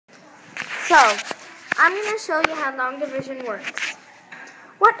So, I'm going to show you how long division works.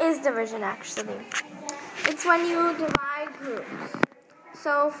 What is division actually? It's when you divide groups.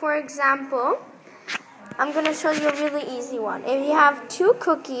 So, for example, I'm going to show you a really easy one. If you have 2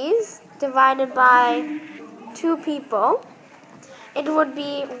 cookies divided by 2 people, it would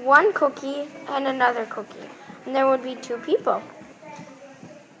be 1 cookie and another cookie. And there would be 2 people.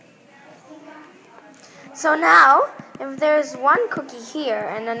 So now, if there's 1 cookie here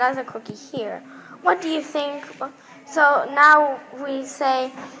and another cookie here, what do you think? So now we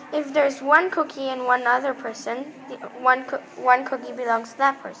say if there's 1 cookie and one other person, one cookie belongs to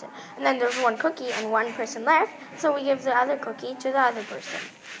that person. And then there's 1 cookie and 1 person left, so we give the other cookie to the other person.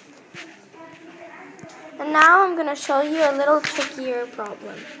 And now I'm going to show you a little trickier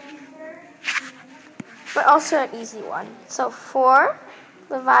problem, but also an easy one. So 4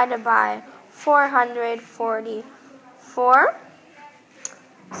 divided by 444.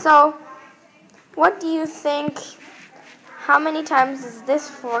 So what do you think? How many times does this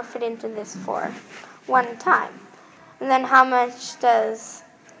 4 fit into this 4? 1 time. And then how much does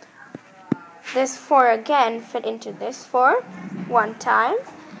this 4 again fit into this 4? 1 time.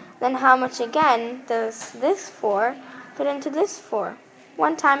 Then how much again does this 4 fit into this 4?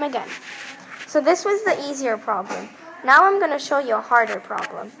 1 time again. So this was the easier problem. Now I'm going to show you a harder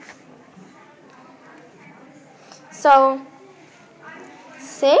problem. So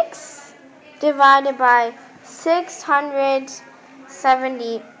 6 divided by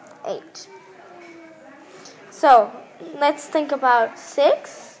 678. So let's think about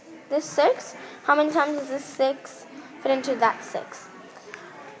 6. This 6. How many times does this 6 fit into that 6?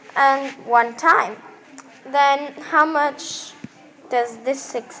 And 1 time. Then how much does this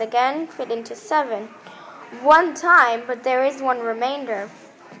 6 again fit into 7? 1 time, but there is 1 remainder.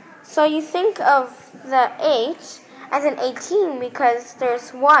 So you think of the 8 as an 18 because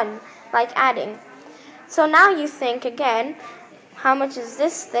there's 1, like adding. So now you think again, how much does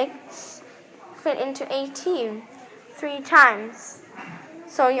this 6 fit into 18? 3 times.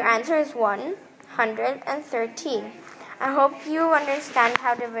 So your answer is 113. I hope you understand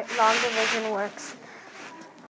how long division works.